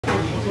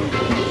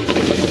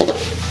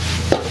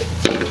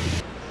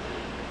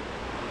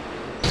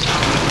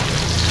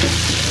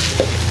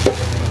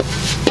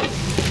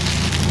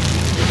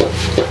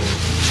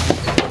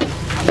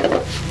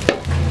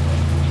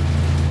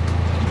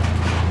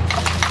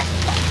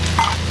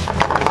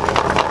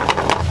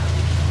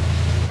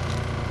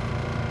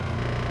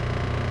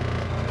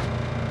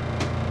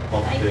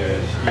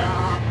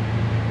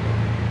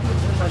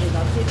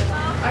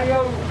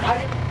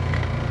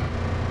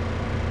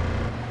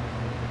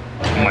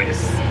まいで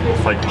す。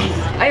最高で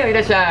す。はい、いら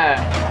っしゃい。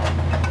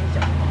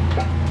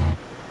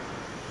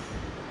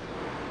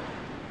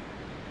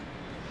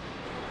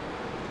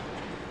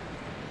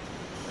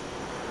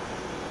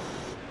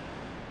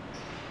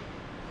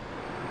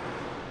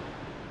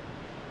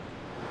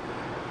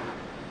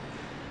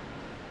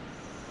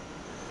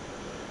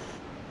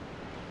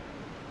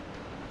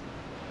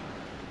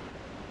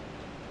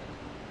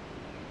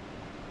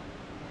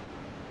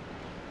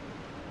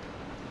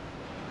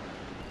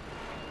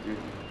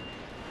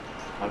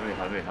はずい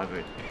はずいはず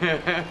い。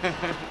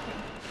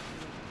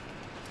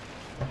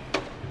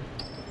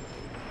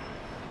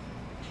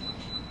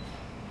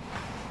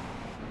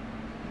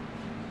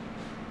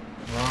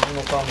何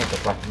もかも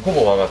高い。ほ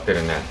ぼ上がって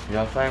るね。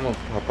野菜も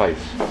高いし。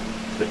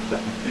絶対。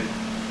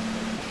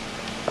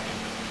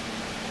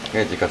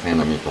で、自家製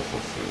のミートソー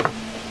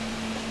ス。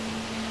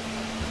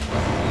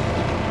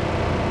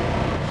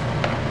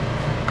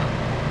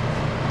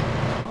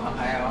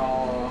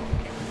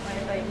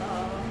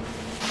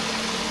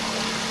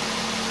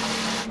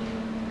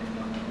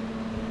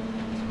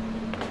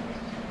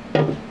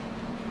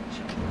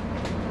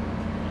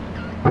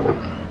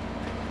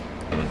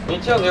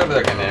日曜の夜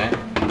だけね、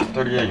一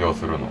人営業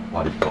するの、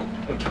割と。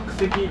客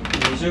席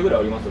20ぐらい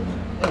ありますよね。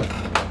うん。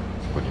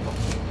作りま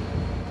す。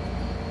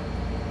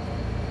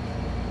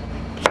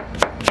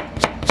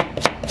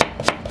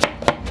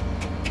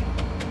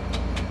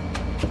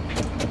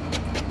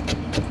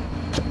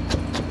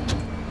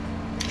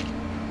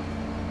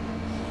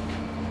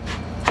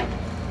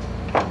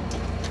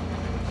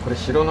これ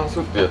白ナス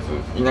ってやつ、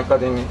田舎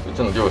でね、う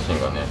ちの両親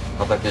がね、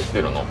畑し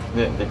てるの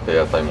で、できた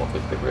野菜持って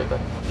きてくれた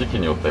り、時期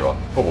によっては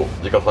ほぼ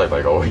自家栽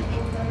培が多い。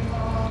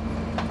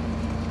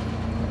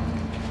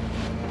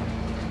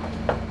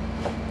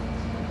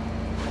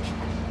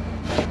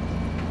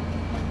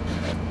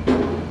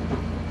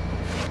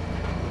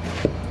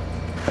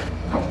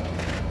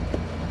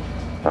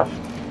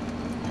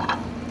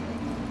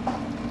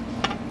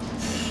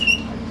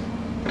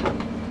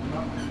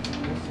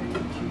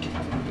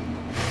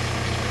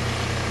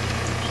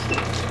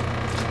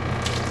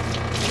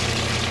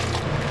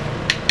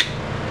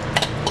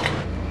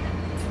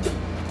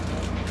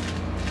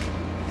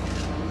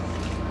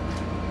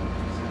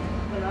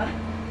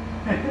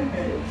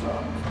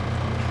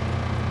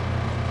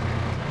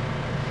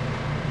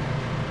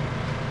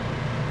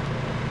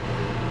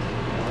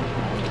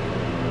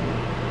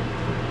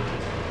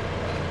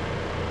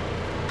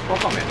わ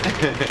かめね。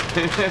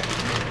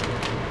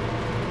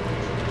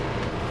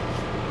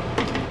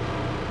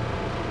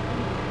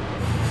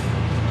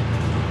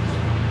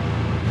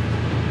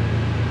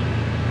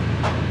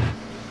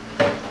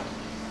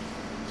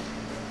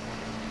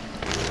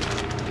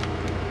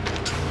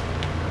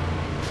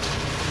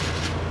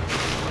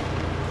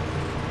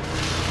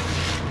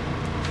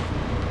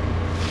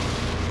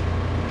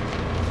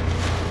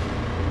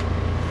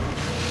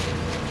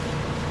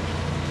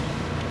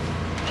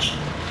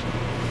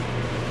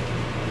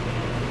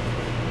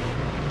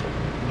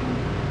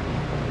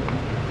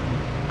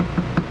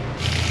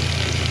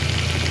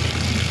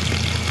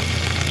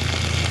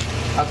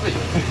熱いよ。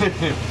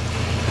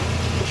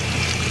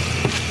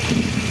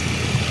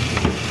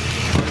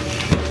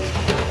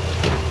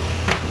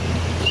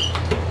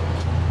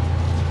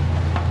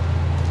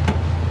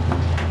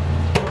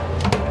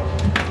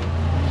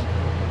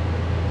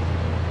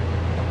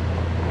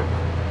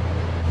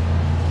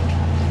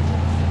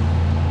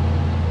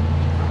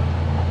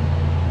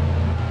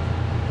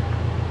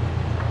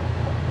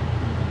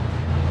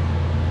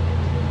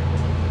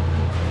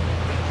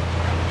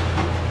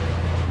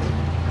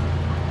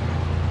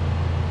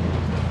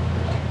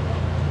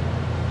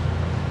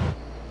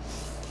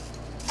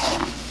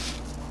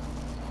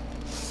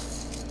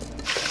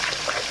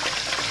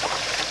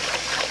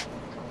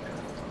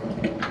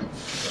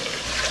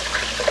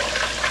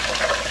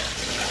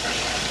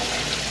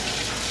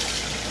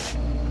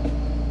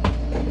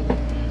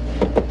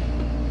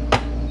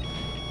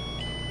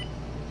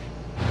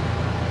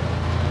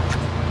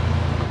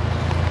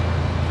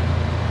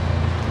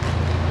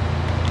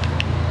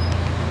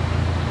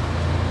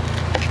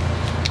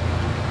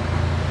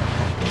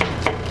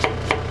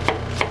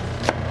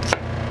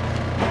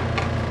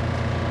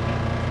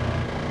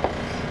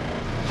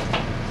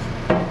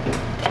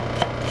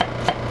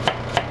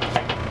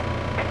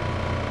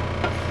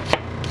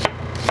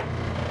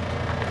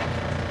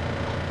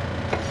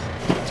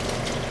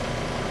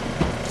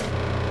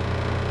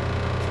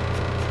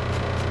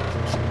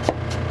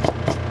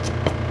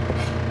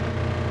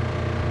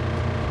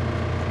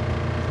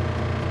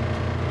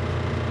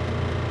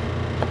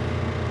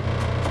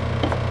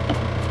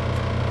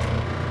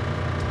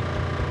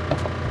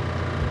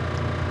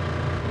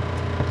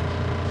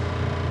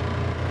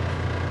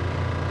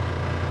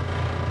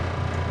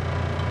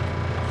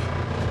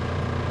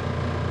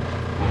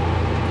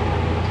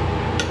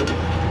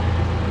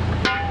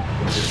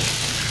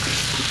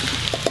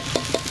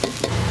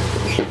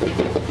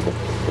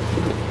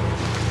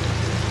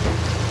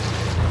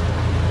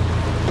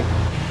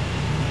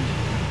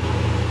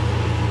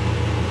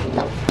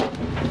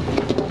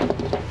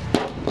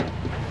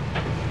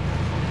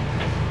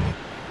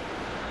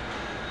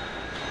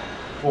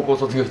高校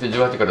卒業して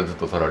18からずっ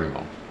とサラリー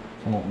マン。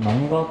その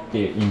何があっ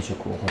て飲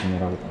食を始め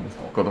られたんです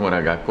か？子供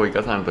ら学校行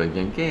かさんとい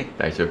けんけ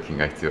退職金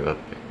が必要だっ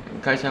て、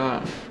会社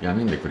は辞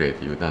めんでくれっ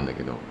て言うたんだ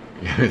けど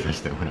辞めさ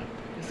せてもらって、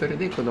それ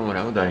で子供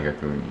らを大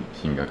学に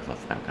進学さ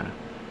せたんかな。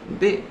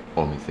で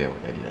お店をや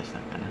りだした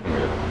んかな。よ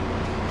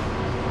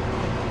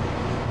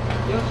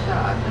っし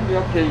ゃー、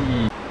準備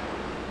OK。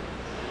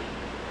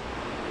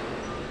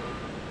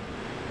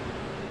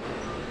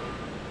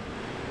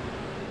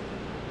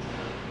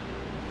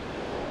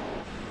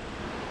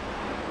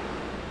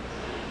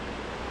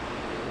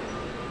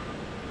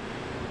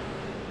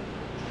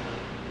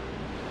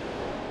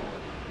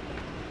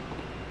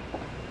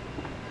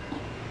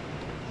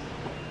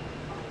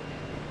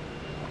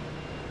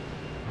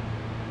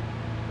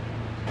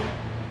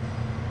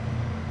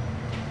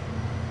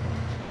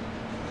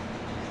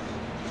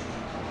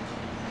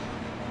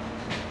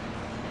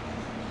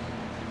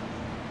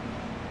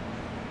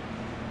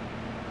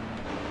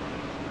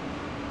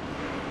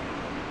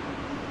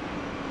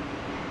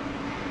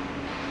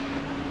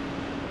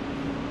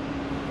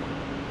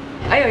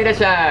はい、いらっ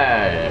し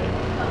ゃい。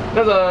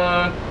どうぞ。ミ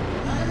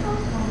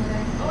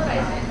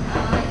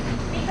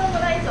ートオム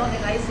ライスお願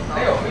いします。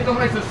はいよ、ミートオム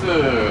ライスっす。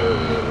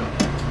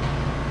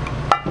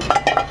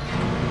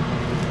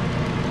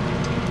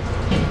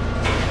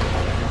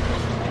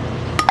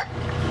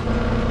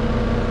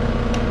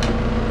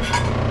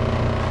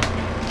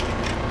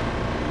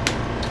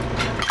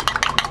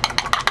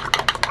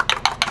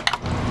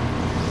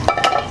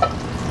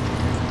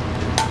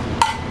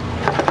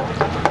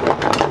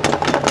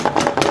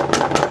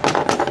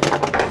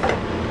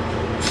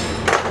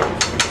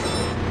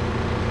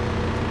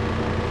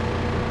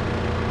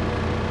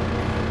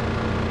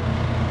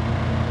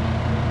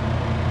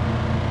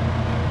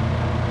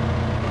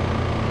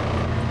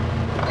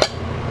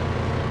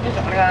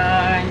お願い。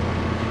よ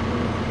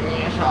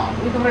いしょ、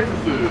ミートオムライスっす。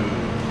あ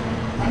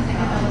りがと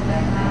うござ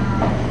います。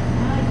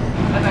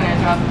お願い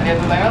します。ありがと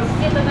うございます。あ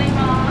りがとうござい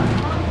ます。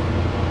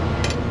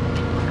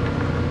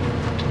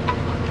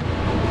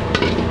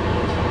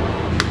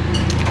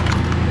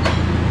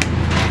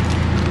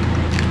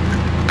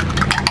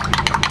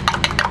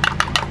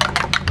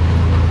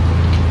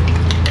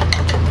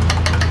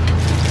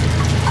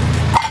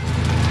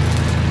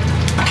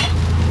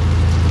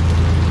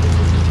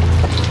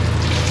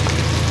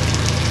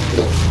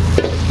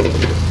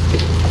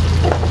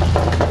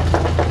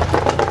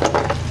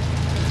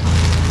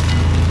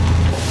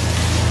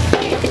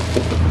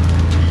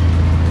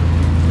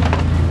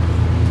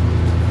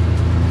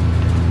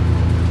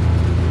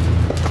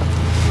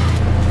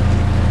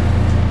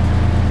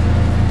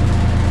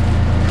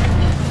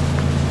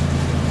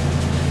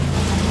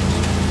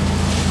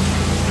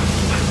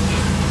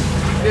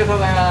ありがとう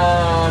ござい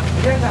ま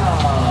す。よいしょ。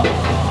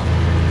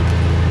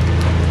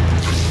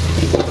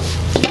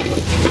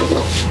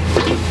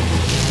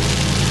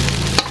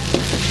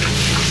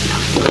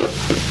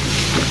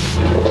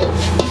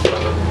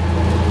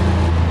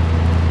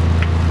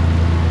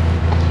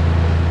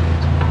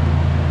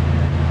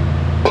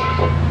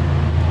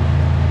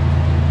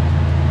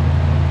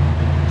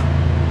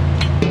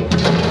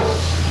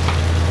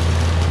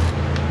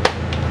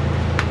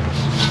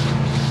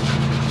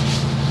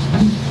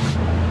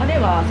あれ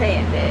は1000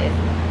円です。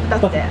2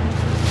つで。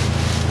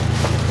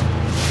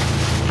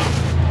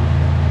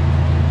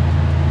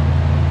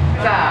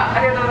さあ、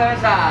ありがとうございま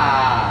した。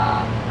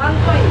ハン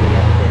ドインで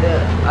やって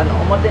る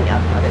表にあ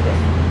ったあれです。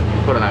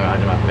コロナが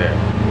始まって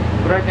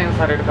ご来店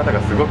される方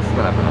がすごく少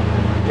なくなっ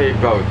てテイ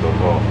クアウト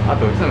と、あ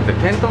とうちの店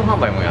店頭販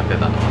売もやって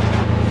たの。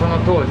その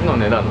当時の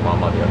値段のま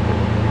んまでやってる。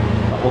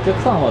お客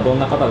さんはどん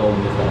な方が多い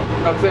んですか？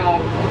学生も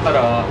おった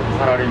ら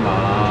サラリー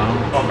マ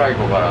ン、若い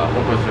子からお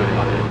年寄り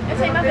まで。いらっ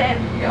しゃいませ。や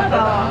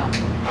だ。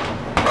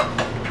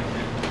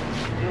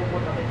両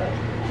方食べたい。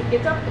ケ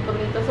チャップと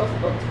ミートソース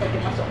どっちかけ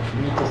ましょう。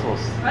ミートソー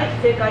ス。はい、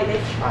正解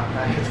です。あ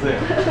りがとうござい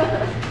ます。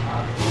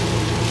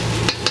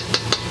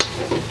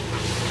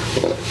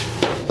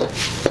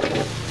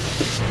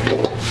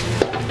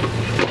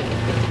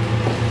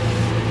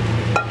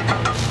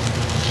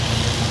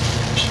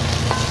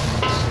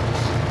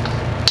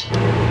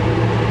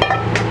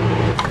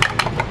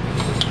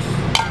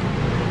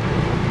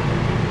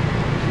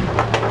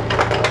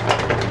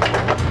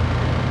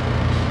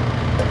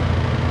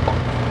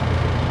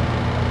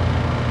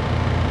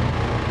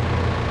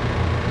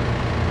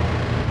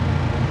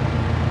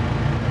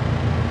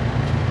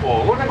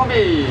おゴールデンコンビ。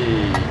よいし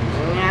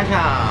ょ。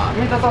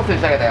ミートソースに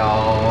してあげたよ。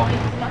はい、来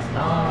ました。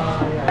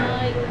は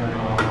い。い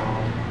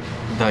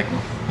ただき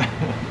ます。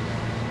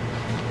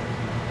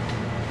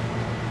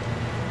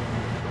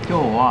今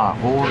日は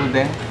ゴール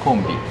デンコ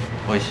ンビ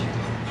美味しいです。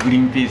グリ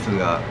ーンピース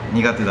が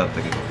苦手だっ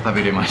たけど食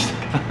べれまし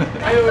た。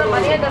はい、どうもあ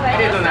りがとうござい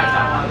ました。ありがとうございま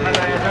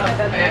し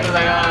た。ありがとうご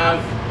ざい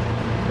ます。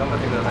頑張っ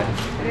てください。あ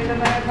りがとう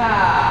ございました。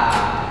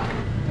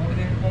ゴール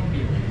デンコンビ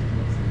を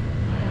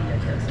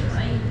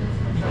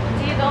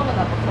チーズオム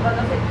ナとサラダ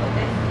セット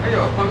です。はい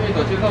よ、コンビニ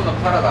とチーズオムの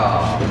サラ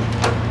ダ。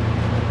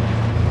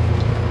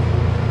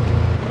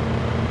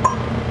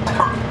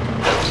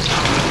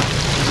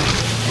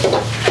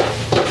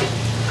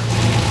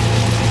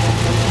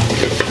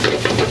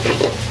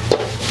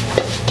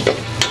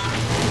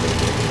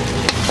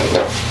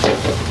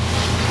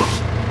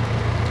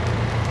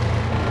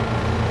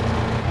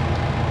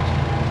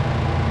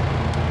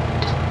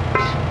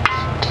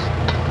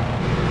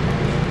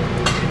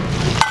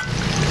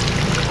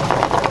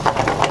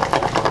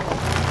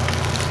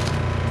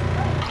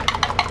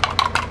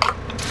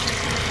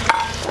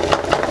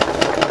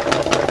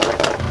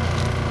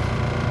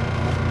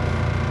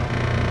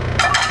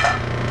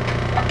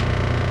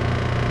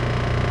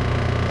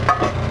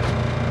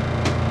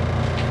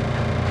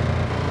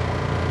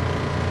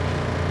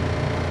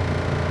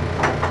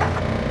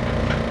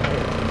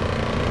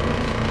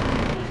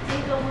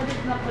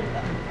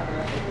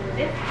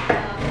です。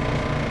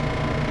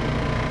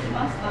し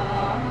ました。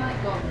はい、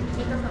ご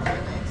ミートソースお願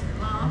いし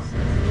ます。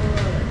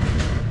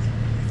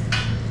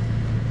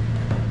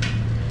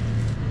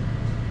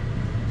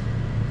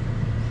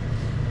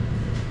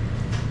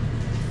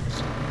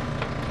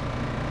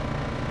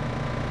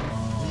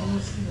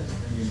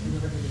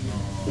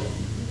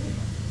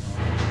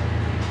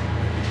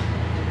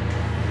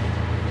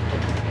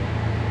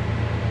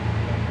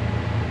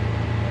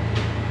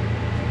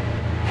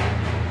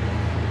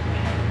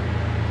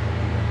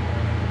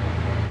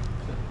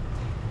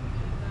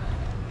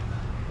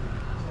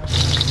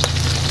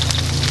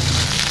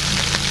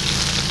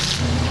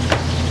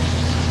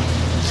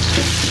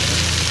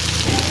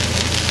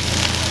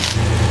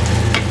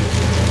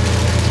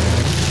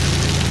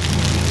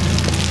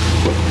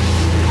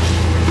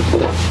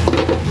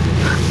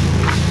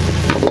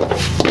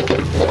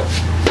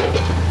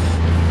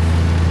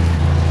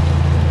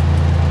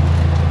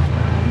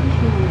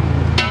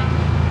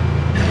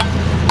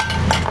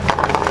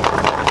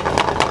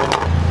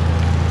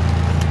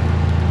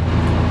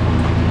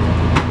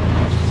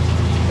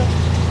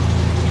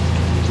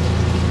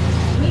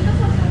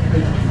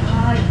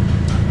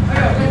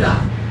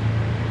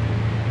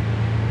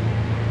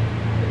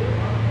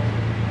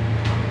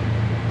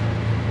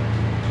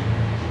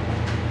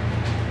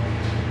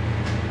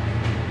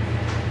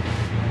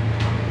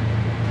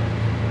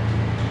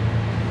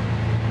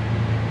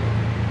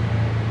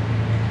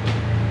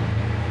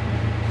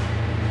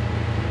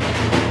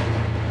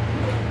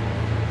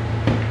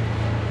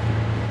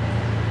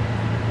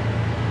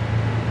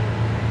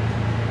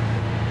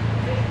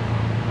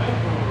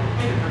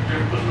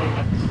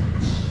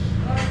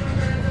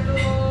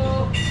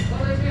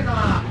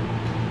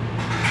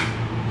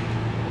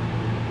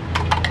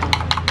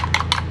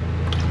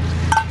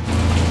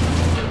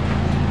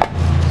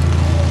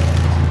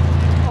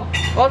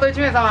あと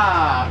1名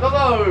様どうぞ。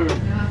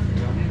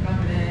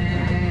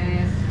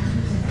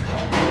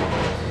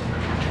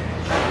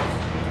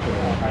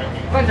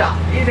こんにちは、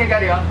いい席あ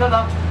るよ、どう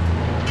ぞ。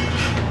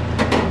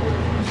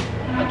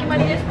お決ま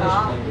りです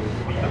か？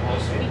ミートソー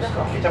ス。ケ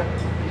チ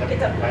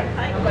ャップ。は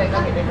い、お声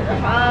かけてく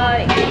ださ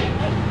い。チ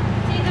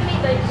ーズミ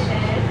ート1です。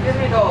チーズ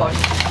ミート。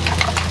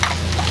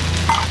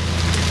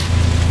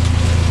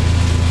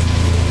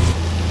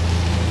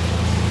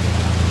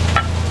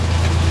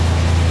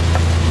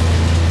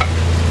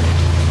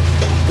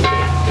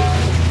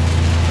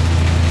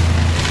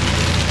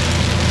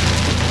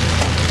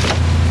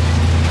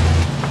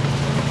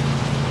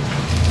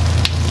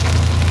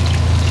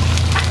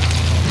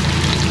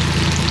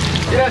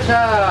いらっしゃ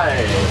い。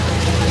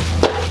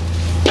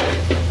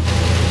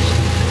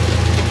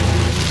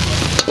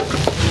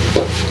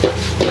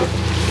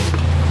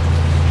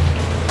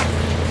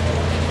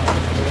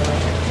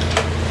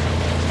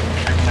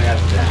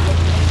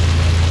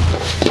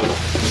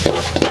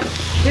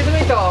チーズミ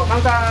ート、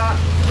簡単。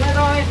メ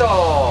ロンミート。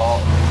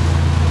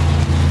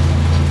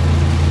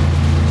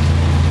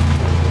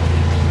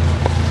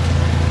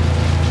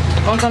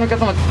簡単のお客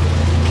様。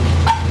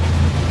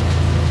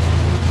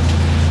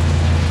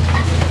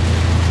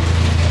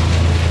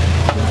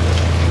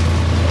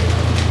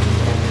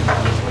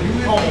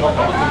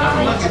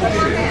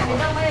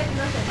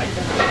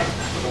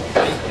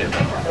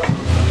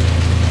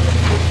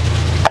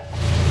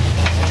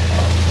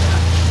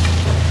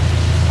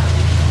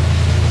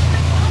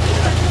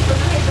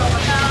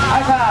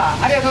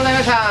ありがとうございま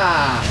した。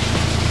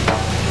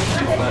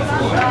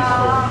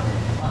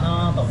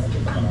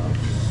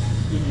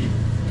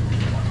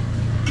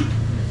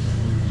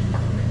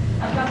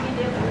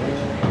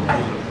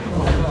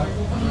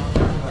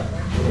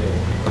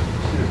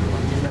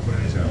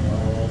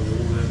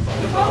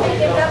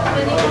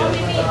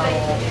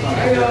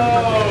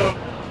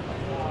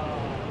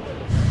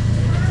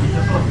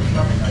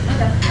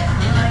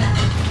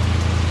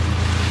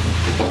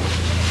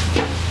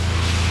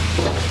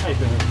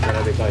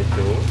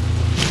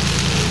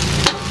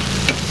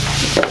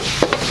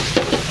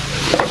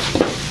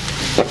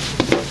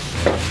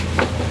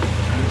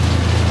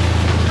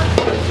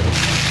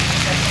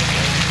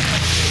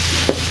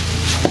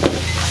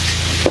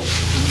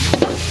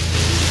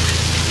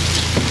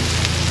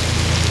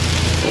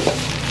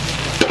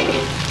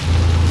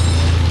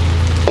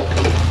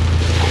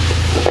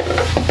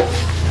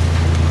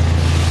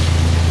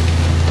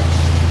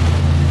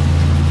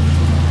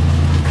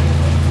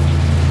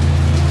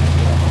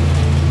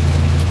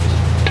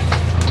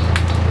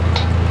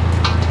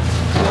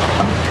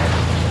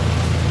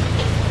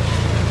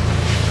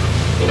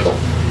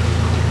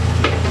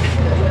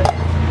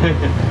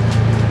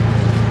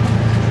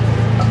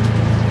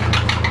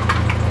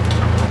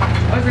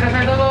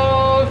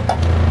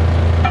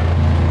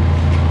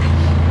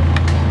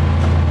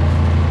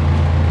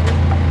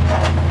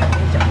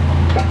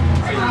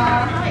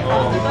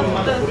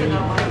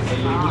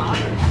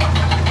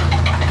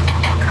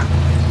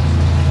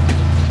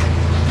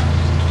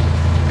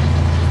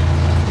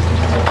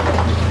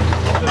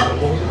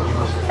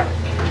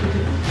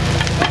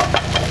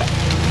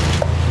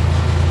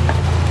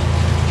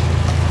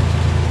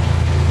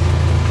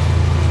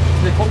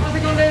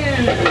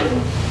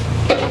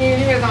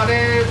様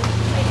です。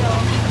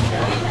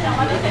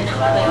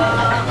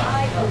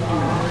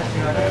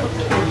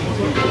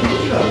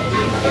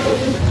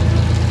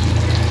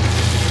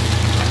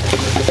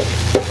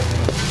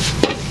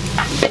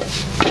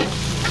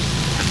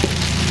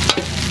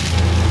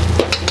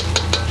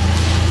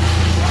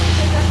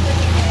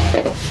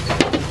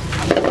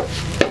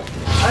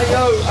はいよ、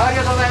あり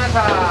がとうございまし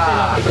た。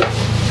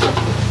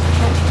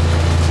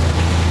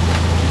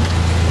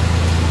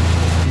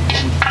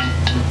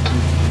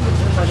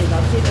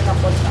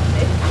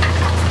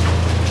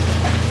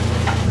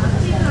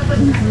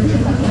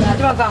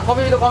一番さん、小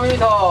耳と小耳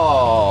と。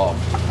こ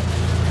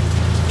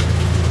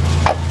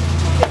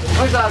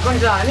んにちは、こんに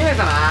ちは、2名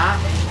様。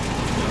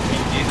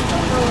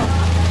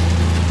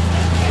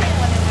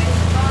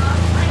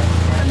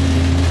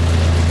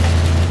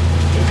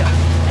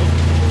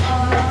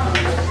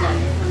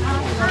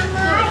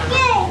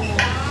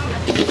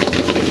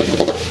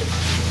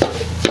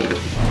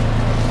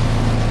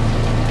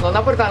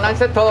ナポリタンランチ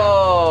セット。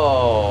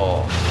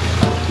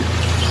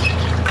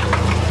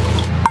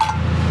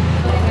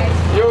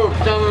よう、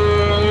じゃん。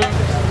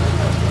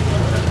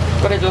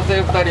これ女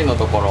性2人の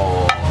とこ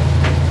ろ。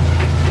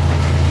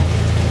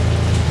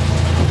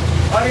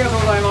ありがとう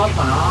ございます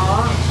かな。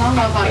3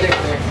番さんです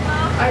ね。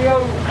はい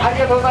よ、あり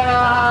がとうござい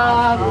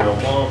ます。こ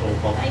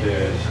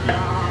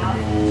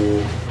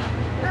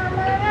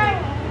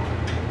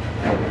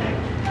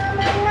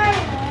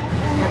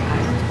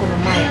の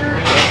前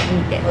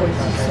見て美味し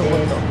そう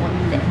と思っ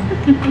て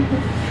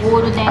ゴ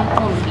ールデンコ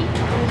ンビ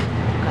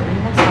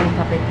皆さん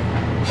食べて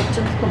た。ち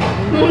ょっとも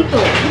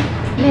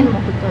麺も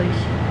太いし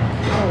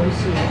美味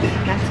しいです。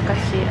懐かし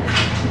い味。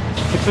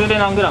普通で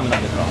何グラムな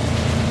んですか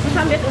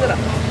300グラ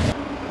ム。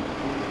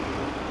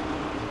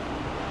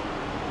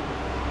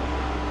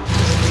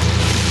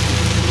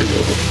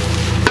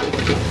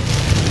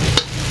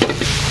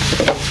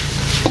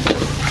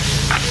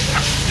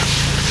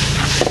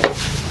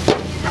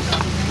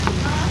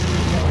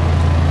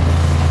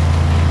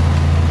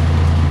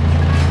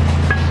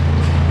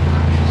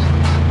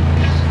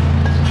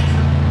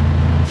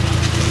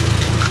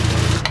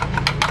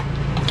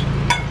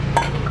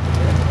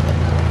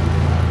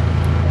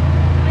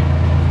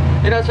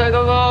いらっしゃい、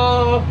どう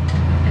ぞ。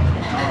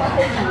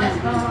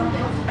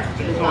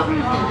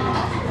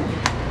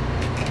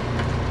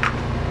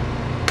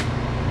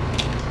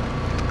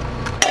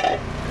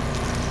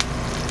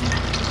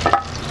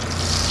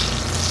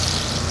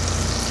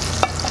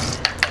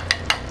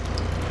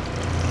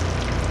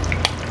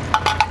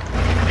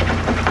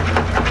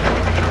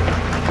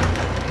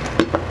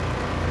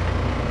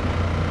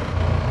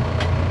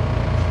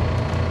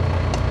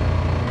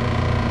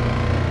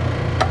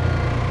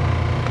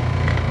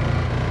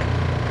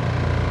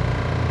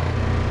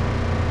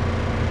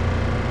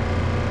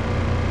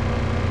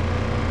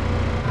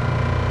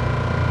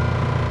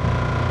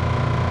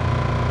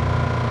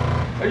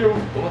はいよ、お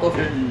待た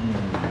せ。わ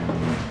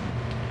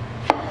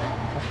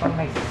かん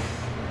ないです。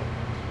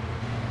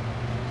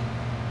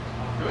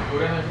売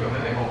れない人が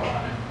出てこうから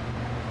ね。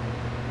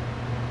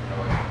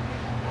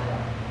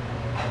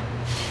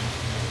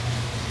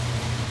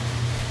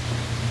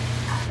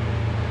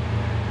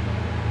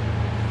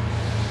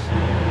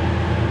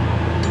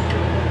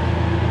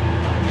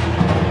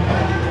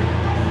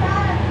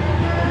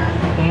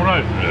オムラ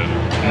イスで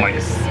うまいで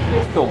す。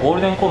今日ゴー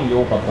ルデンコンビ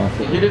多かったんで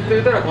すよ。昼って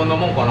言ったらこんな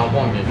もんかな、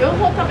コンビ。両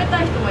方食べ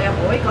たい人もやっ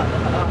ぱ多かった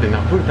から。で、ナ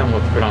ポリタン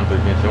も作らんとい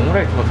けんし、オム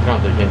ライスも作ら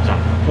んといけんじゃ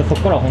ん。でそ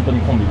こからは本当に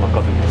コンビばっか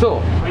りで。そう。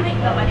はい、どう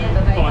もありがと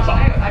うございます。は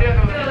いありが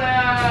とうございま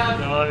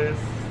す。で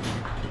す。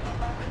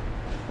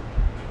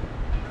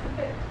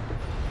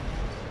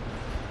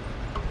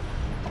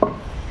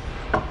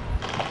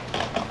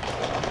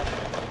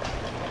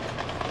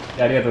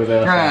ありがとうござ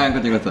いました。はい、こ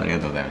ちらこそありが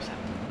とうございました。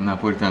ナ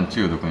ポリタン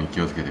中毒に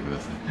気をつけてくだ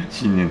さい。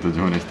信念と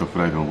情熱とプ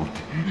ライドを持って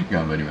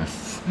頑張りま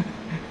す。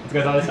お疲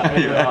れ様でした。あ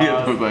りが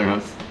とうござい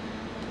ます。